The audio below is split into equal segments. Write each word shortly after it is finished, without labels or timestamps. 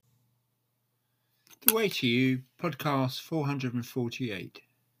The Way to You, podcast 448.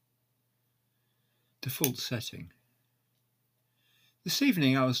 Default setting. This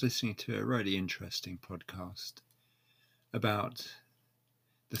evening I was listening to a really interesting podcast about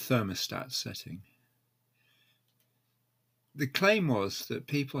the thermostat setting. The claim was that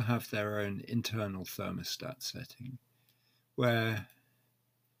people have their own internal thermostat setting where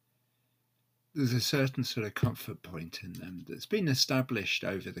there's a certain sort of comfort point in them that's been established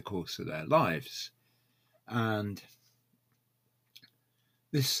over the course of their lives. And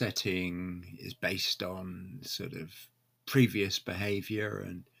this setting is based on sort of previous behaviour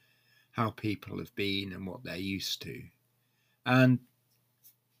and how people have been and what they're used to. And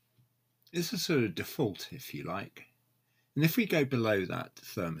it's a sort of default, if you like. And if we go below that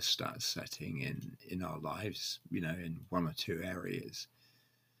thermostat setting in our lives, in one or two areas,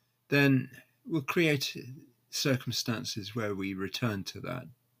 then we'll create circumstances where we return to that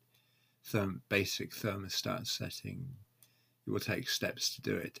basic thermostat setting. It will take steps to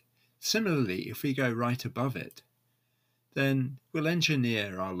do it. Similarly, if we go right above it, then we'll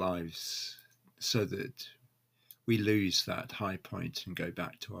engineer our lives so that we lose that high point and go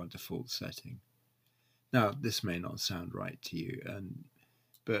back to our default setting. Now, this may not sound right to you,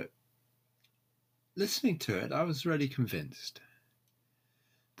 but listening to it, I was really convinced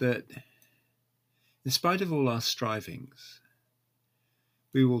that in spite of all our strivings,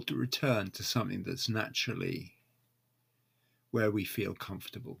 we will return to something that's naturally where we feel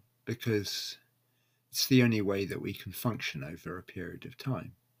comfortable, because it's the only way that we can function over a period of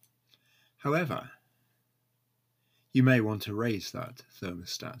time. However, you may want to raise that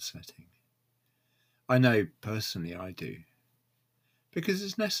thermostat setting. I know personally I do, because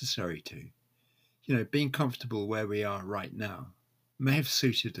it's necessary to. Being comfortable where we are right now may have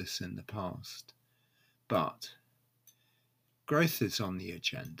suited us in the past, but growth is on the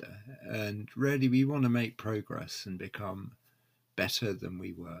agenda, and really we want to make progress and become better than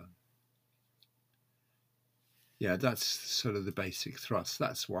we were. Yeah, that's sort of the basic thrust.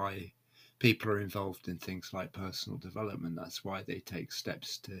 That's why people are involved in things like personal development. That's why they take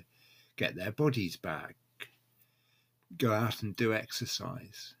steps to get their bodies back, go out and do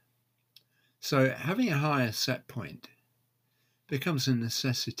exercise. So having a higher set point becomes a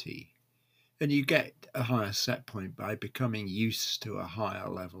necessity, and you get a higher set point by becoming used to a higher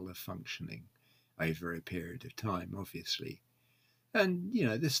level of functioning over a period of time, obviously. And,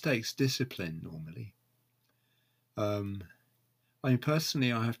 this takes discipline normally.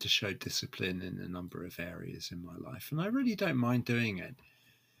 Personally, I have to show discipline in a number of areas in my life, and I really don't mind doing it.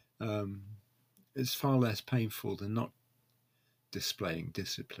 It's far less painful than not displaying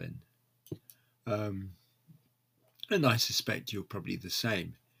discipline. And I suspect you're probably the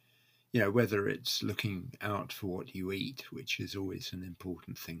same. Whether it's looking out for what you eat, which is always an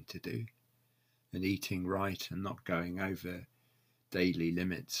important thing to do, and eating right and not going over daily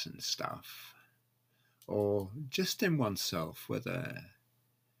limits and stuff, or just in oneself, whether,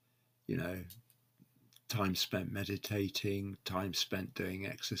 time spent meditating, time spent doing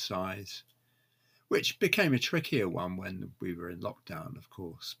exercise, which became a trickier one when we were in lockdown, of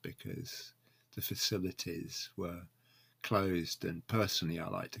course, because the facilities were closed, and personally I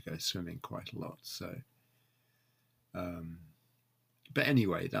like to go swimming quite a lot. So, but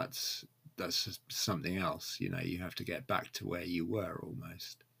anyway, that's something else. You have to get back to where you were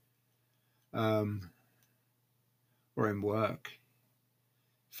almost. Or in work,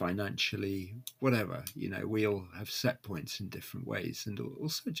 financially, whatever, we all have set points in different ways, and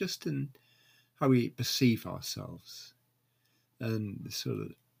also just in how we perceive ourselves, and sort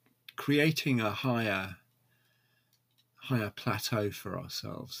of creating a higher plateau for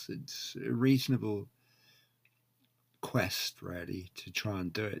ourselves. It's a reasonable quest, really, to try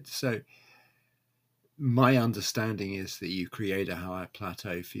and do it. So my understanding is that you create a higher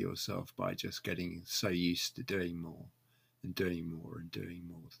plateau for yourself by just getting so used to doing more and doing more and doing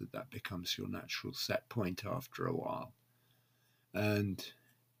more that becomes your natural set point after a while. And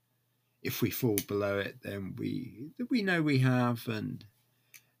if we fall below it, then we know we have, and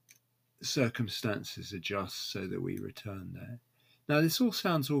circumstances adjust so that we return there. Now, this all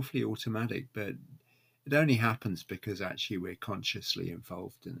sounds awfully automatic, but it only happens because actually we're consciously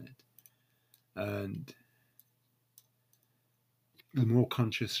involved in it. And the more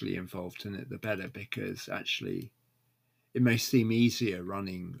consciously involved in it, the better, because actually it may seem easier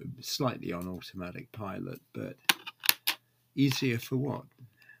running slightly on automatic pilot, but easier for what?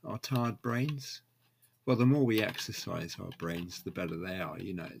 Our tired brains? Well, the more we exercise our brains, the better they are.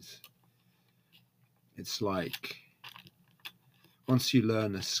 It's like once you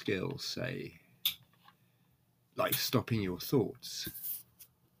learn a skill, say, like stopping your thoughts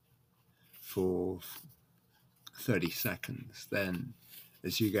for 30 seconds. Then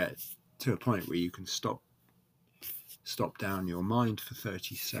as you get to a point where you can stop down your mind for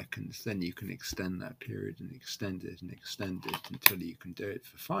 30 seconds, then you can extend that period and extend it until you can do it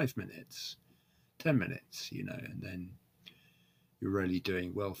for 5 minutes, 10 minutes, and then you're really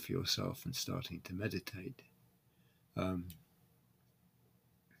doing well for yourself and starting to meditate.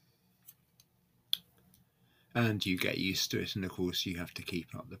 And you get used to it, and of course you have to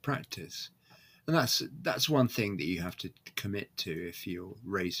keep up the practice. And that's one thing that you have to commit to if you're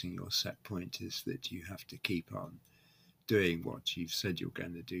raising your set point, is that you have to keep on doing what you've said you're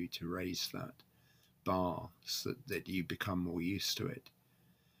going to do to raise that bar, so that you become more used to it.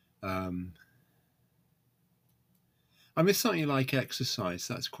 And with something like exercise,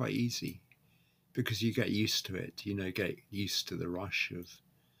 that's quite easy, because you get used to it, get used to the rush of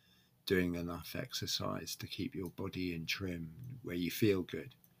doing enough exercise to keep your body in trim where you feel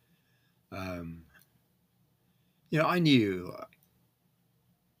good. I knew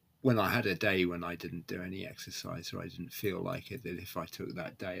when I had a day when I didn't do any exercise, or I didn't feel like it, that if I took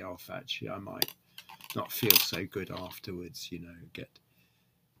that day off, actually I might not feel so good afterwards, get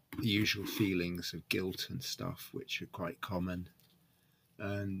the usual feelings of guilt and stuff, which are quite common.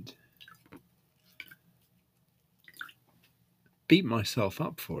 And beat myself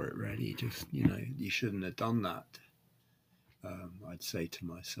up for it, really. Just, you shouldn't have done that. I'd say to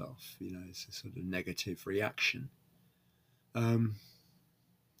myself, it's a sort of negative reaction.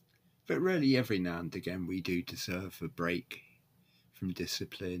 But really, every now and again, we do deserve a break from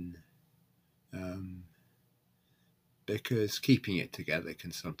discipline, because keeping it together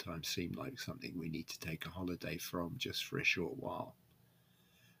can sometimes seem like something we need to take a holiday from just for a short while.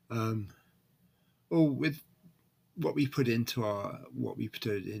 Or with what we put into our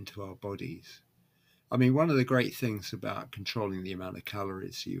bodies. I mean, one of the great things about controlling the amount of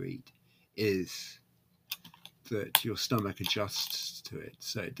calories you eat is that your stomach adjusts to it,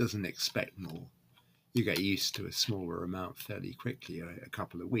 so it doesn't expect more. You get used to a smaller amount fairly quickly, a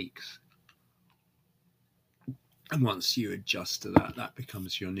couple of weeks. And once you adjust to that, that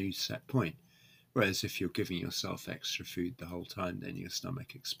becomes your new set point. Whereas if you're giving yourself extra food the whole time, then your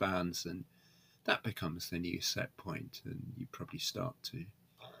stomach expands, and that becomes the new set point, and you probably start to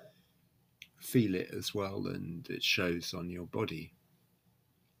feel it as well, and it shows on your body.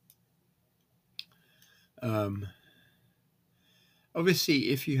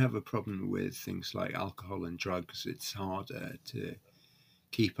 Obviously, if you have a problem with things like alcohol and drugs, it's harder to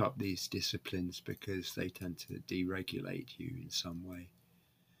keep up these disciplines because they tend to deregulate you in some way.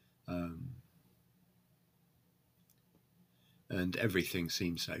 And everything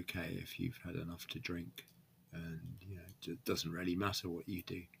seems okay if you've had enough to drink, and it doesn't really matter what you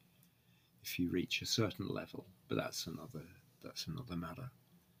do if you reach a certain level, but that's another matter.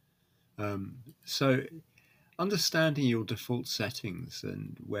 So understanding your default settings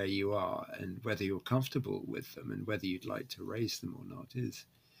and where you are and whether you're comfortable with them and whether you'd like to raise them or not is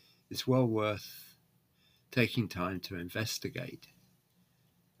well worth taking time to investigate.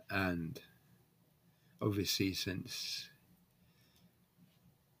 And obviously, since,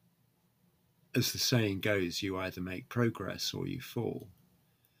 as the saying goes, you either make progress or you fall,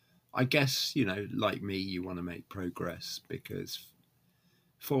 I guess, like me, you want to make progress, because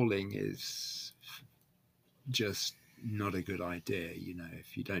falling is just not a good idea.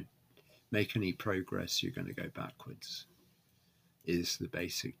 If you don't make any progress, you're going to go backwards, is the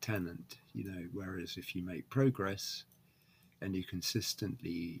basic tenet. Whereas if you make progress and you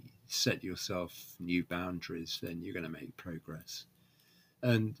consistently set yourself new boundaries, then you're going to make progress.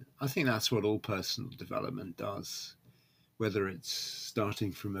 And I think that's what all personal development does, whether it's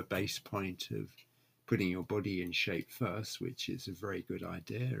starting from a base point of putting your body in shape first, which is a very good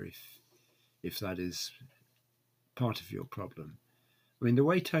idea if that is part of your problem. I mean, the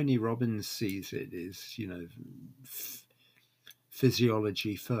way Tony Robbins sees it is,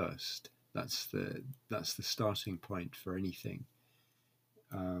 physiology first. That's the starting point for anything.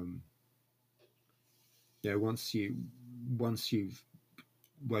 Once you've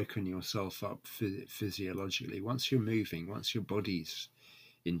woken yourself up physiologically, once you're moving, once your body's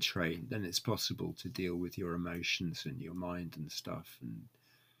in train, then it's possible to deal with your emotions and your mind and stuff, and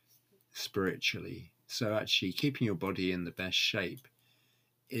spiritually. So actually keeping your body in the best shape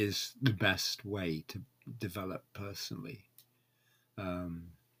is the best way to develop personally.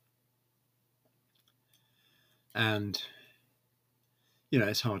 And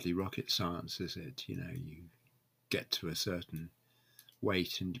it's hardly rocket science, is it? You get to a certain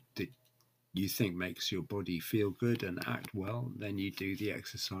weight and that you think makes your body feel good and act well, then you do the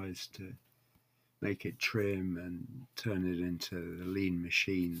exercise to make it trim and turn it into the lean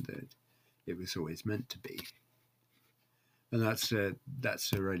machine that it was always meant to be. And that's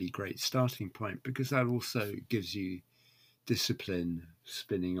a really great starting point, because that also gives you discipline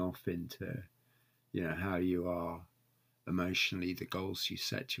spinning off into, you know, how you are emotionally, the goals you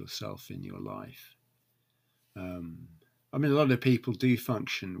set yourself in your life. I mean, a lot of people do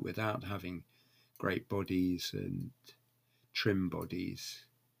function without having great bodies and trim bodies,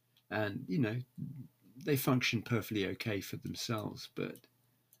 and you know, they function perfectly okay for themselves, but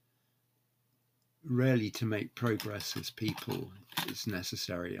rarely to make progress as people, it's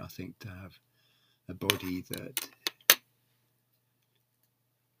necessary, I think, to have a body that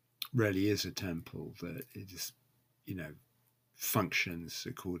really is a temple, that is, you know, functions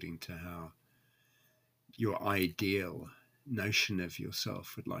according to how your ideal notion of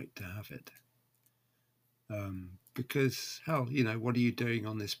yourself would like to have it. Because, hell, you know, what are you doing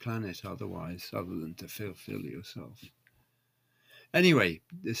on this planet otherwise, other than to fulfill yourself? Anyway,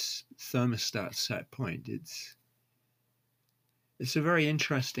 this thermostat set point, it's a very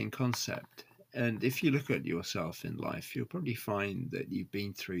interesting concept. And if you look at yourself in life, you'll probably find that you've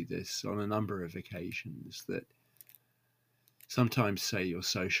been through this on a number of occasions, that sometimes, say, your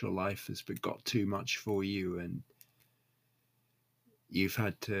social life has got too much for you and you've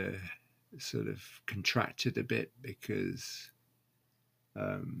had to sort of contract it a bit because,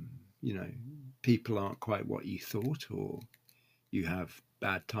 you know, people aren't quite what you thought, or you have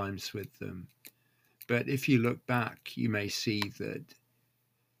bad times with them. But if you look back, you may see that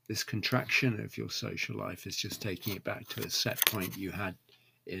this contraction of your social life is just taking it back to a set point you had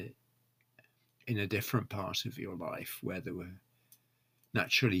in a different part of your life, where there were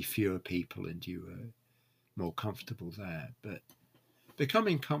naturally fewer people and you were more comfortable there. But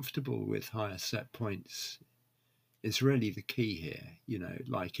becoming comfortable with higher set points is really the key here. You know,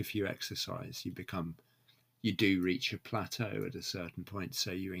 like if you exercise, you do reach a plateau at a certain point,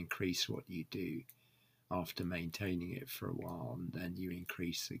 so you increase what you do after maintaining it for a while, and then you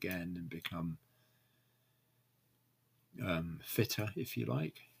increase again and become fitter, if you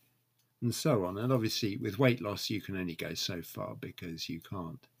like, and so on. And obviously with weight loss you can only go so far, because you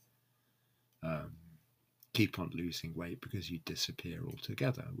can't keep on losing weight, because you disappear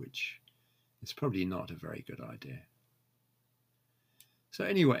altogether, which is probably not a very good idea. So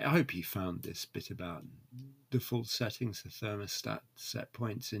anyway, I hope you found this bit about default settings, the thermostat set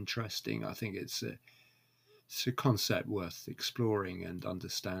points, interesting. I think it's a concept worth exploring and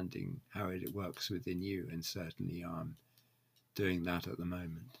understanding how it works within you, and certainly I'm doing that at the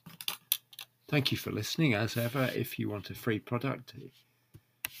moment. Thank you for listening. As ever, if you want a free product,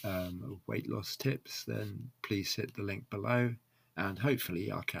 weight loss tips, then please hit the link below, and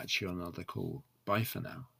hopefully I'll catch you on another call. Bye for now.